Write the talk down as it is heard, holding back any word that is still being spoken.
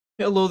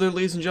Hello there,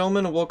 ladies and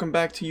gentlemen, and welcome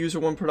back to User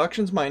One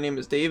Productions. My name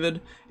is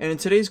David, and in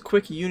today's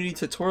quick Unity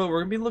tutorial,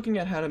 we're going to be looking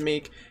at how to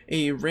make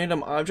a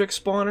random object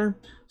spawner.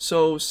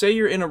 So, say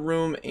you're in a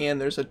room and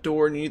there's a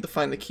door and you need to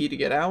find the key to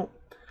get out.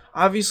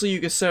 Obviously,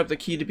 you can set up the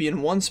key to be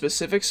in one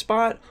specific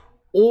spot,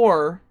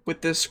 or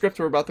with this script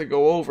we're about to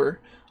go over,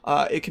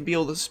 it can be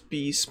able to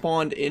be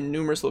spawned in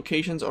numerous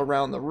locations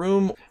around the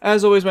room.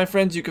 As always, my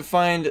friends, you can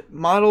find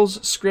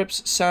models,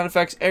 scripts, sound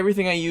effects,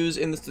 everything I use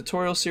in this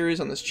tutorial series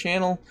on this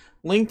channel,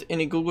 linked in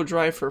a Google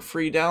Drive for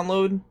free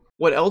download.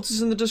 What else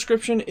is in the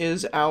description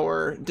is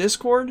our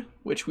Discord,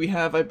 which we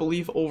have, I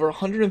believe, over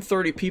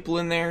 130 people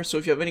in there. So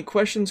if you have any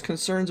questions,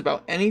 concerns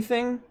about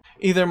anything,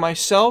 either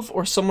myself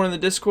or someone in the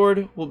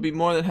Discord will be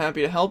more than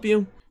happy to help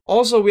you.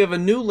 Also, we have a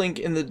new link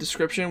in the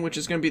description, which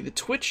is going to be the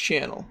Twitch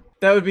channel.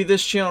 That would be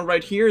this channel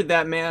right here,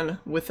 that man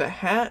with a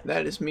hat.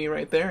 That is me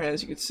right there,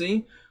 as you can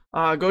see.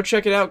 Go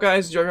check it out,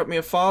 guys. Drop me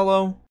a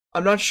follow.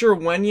 I'm not sure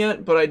when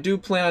yet, but I do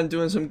plan on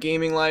doing some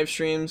gaming live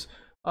streams.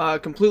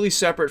 Completely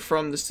separate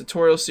from this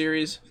tutorial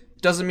series.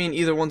 Doesn't mean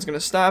either one's gonna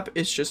stop,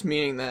 it's just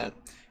meaning that,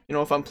 you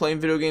know, if I'm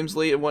playing video games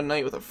late at one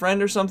night with a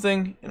friend or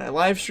something, and I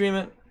live stream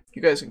it,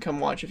 you guys can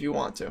come watch if you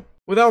want to.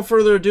 Without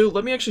further ado,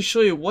 let me actually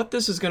show you what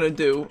this is gonna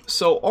do.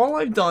 So all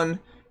I've done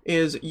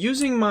is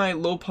using my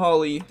low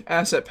poly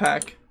asset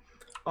pack.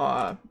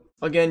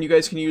 Again, you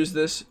guys can use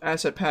this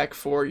asset pack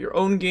for your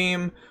own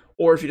game,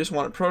 or if you just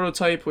want a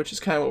prototype, which is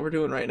kind of what we're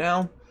doing right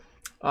now,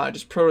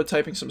 just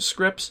prototyping some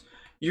scripts.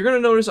 You're going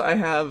to notice I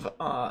have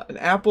an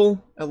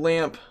apple, a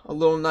lamp, a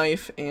little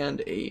knife,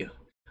 and a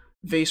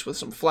vase with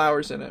some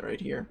flowers in it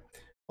right here,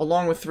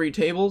 along with 3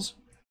 tables.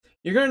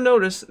 You're going to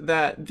notice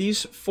that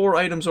these 4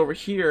 items over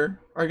here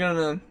are going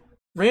to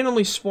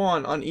randomly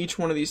spawn on each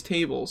one of these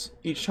tables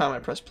each time I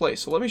press play.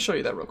 So let me show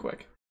you that real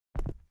quick.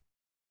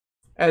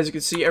 As you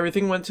can see,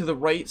 everything went to the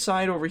right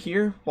side over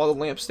here while the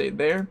lamp stayed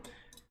there.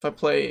 If I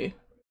play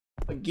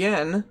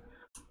again,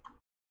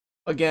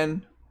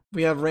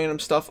 we have random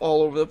stuff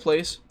all over the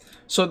place.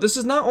 So this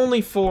is not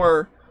only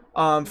for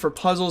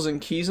puzzles and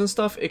keys and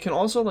stuff. It can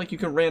also, like, you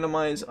can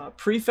randomize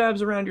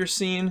prefabs around your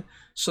scene,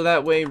 so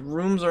that way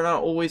rooms are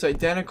not always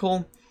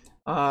identical,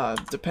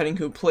 depending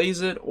who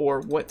plays it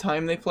or what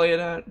time they play it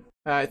at.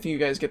 I think you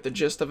guys get the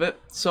gist of it.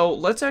 So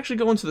let's actually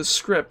go into the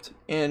script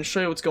and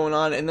show you what's going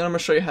on, and then I'm going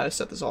to show you how to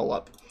set this all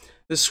up.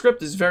 This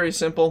script is very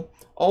simple.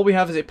 All we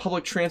have is a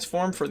public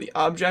transform for the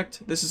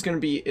object. This is going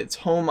to be its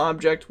home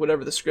object,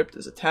 whatever the script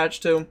is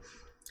attached to.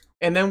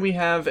 And then we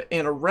have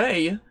an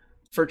array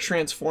for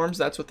transforms.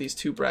 That's what these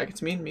 2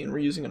 brackets mean. We're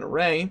using an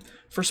array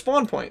for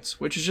spawn points,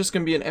 which is just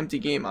going to be an empty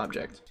game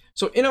object.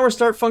 So in our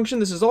start function,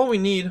 this is all we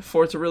need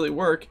for it to really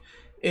work,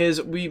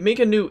 is we make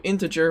a new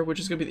integer, which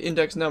is going to be the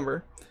index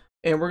number,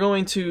 and we're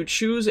going to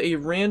choose a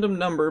random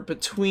number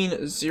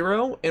between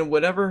 0 and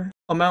whatever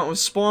amount of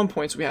spawn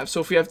points we have.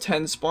 So if we have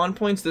 10 spawn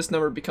points, this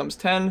number becomes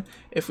 10.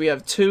 If we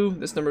have 2,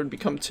 this number would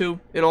become 2.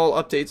 It all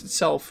updates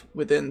itself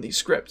within the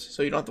script,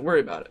 so you don't have to worry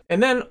about it.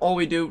 And then all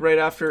we do right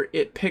after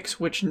it picks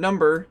which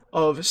number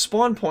of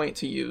spawn point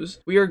to use,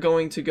 we are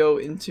going to go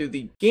into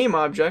the game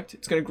object.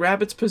 It's going to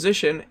grab its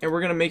position, and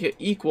we're going to make it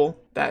equal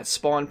that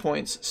spawn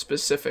point's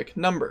specific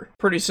number.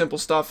 Pretty simple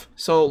stuff.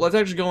 So let's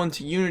actually go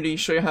into Unity,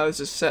 show you how this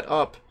is set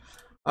up.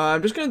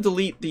 I'm just going to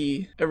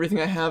delete everything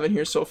I have in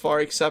here so far,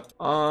 except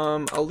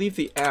I'll leave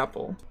the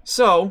apple.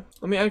 So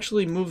let me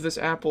actually move this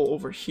apple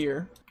over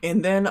here,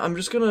 and then I'm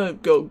just going to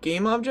go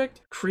game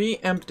object, create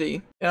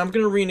empty, and I'm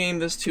going to rename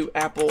this to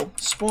apple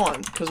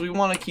spawn, because we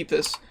want to keep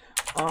this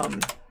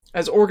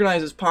as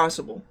organized as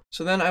possible.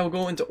 So then I will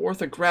go into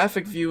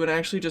orthographic view and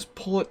actually just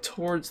pull it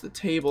towards the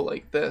table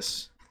like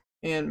this,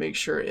 and make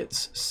sure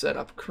it's set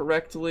up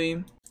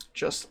correctly,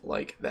 just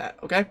like that.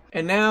 Okay,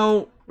 and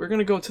now we're going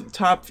to go to the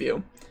top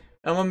view.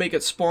 I'm going to make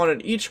it spawn in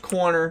each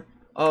corner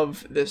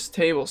of this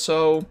table.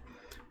 So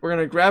we're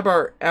going to grab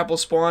our apple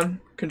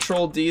spawn,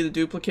 Control D to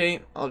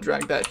duplicate. I'll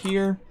drag that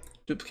here,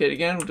 duplicate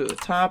again, we'll do the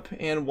top,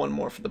 and 1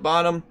 more for the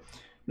bottom.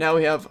 Now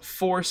we have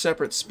 4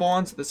 separate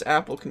spawns that this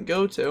apple can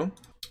go to.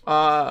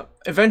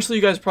 Eventually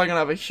you guys are probably going to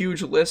have a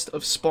huge list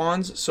of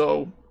spawns,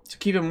 so to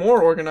keep it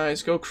more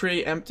organized, go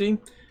create empty,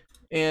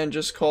 and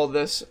just call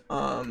this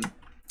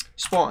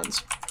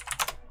spawns.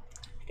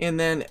 And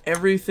then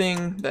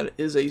everything that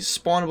is a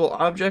spawnable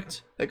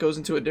object that goes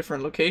into a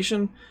different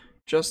location,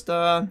 just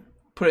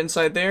put it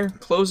inside there,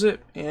 close it,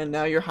 and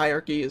now your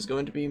hierarchy is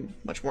going to be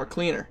much more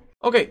cleaner.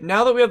 Okay,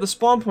 now that we have the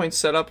spawn points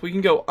set up, we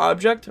can go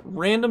object,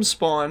 random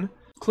spawn,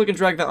 click and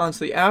drag that onto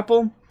the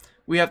apple.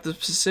 We have to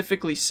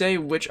specifically say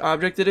which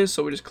object it is,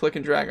 so we just click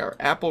and drag our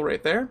apple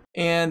right there.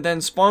 And then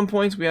spawn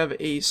points, we have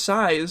a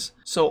size,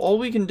 so all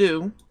we can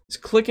do is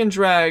click and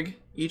drag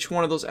each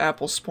one of those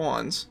apple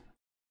spawns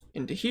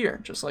into here,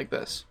 just like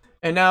this.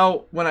 And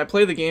now when I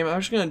play the game,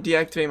 I'm just going to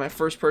deactivate my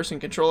first person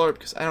controller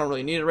because I don't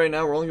really need it right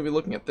now. We're only going to be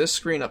looking at this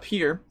screen up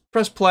here.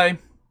 Press play,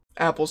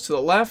 apples to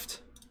the left,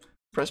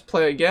 press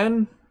play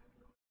again,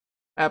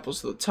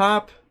 apples to the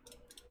top,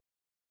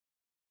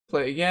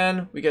 play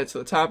again, we get to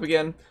the top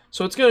again.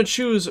 So it's going to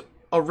choose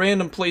a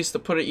random place to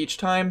put it each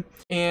time,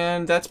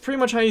 and that's pretty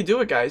much how you do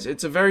it, guys.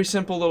 It's a very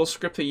simple little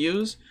script to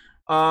use.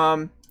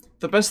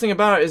 The best thing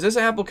about it is this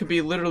apple could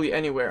be literally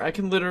anywhere. I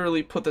can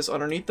literally put this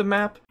underneath the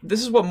map.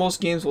 This is what most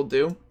games will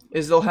do,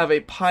 is they'll have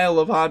a pile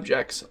of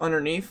objects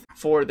underneath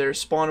for their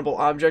spawnable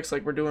objects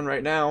like we're doing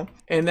right now.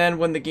 And then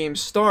when the game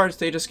starts,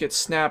 they just get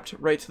snapped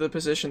right to the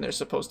position they're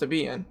supposed to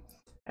be in,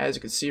 as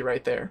you can see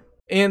right there.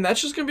 And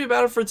that's just going to be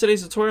about it for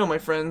today's tutorial, my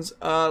friends.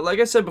 Like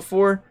I said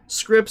before,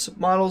 scripts,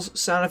 models,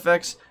 sound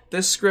effects,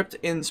 this script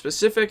in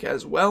specific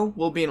as well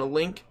will be in a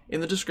link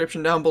in the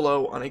description down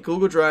below on a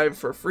Google Drive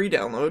for free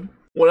download.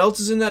 What else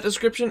is in that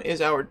description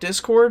is our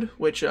Discord,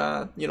 which, you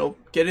know,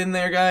 get in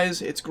there,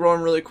 guys. It's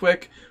growing really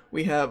quick.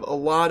 We have a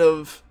lot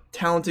of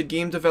talented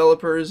game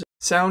developers,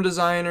 sound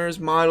designers,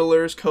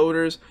 modelers,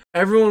 coders,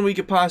 everyone we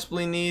could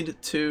possibly need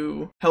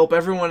to help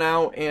everyone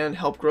out and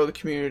help grow the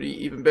community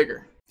even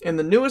bigger. And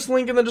the newest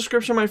link in the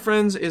description, my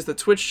friends, is the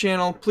Twitch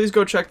channel. Please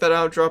go check that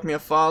out, drop me a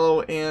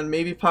follow, and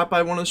maybe pop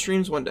by one of the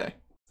streams one day.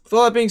 With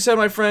all that being said,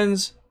 my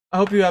friends, I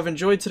hope you have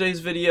enjoyed today's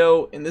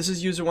video, and this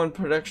is User One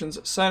Productions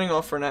signing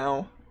off for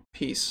now.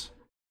 Peace.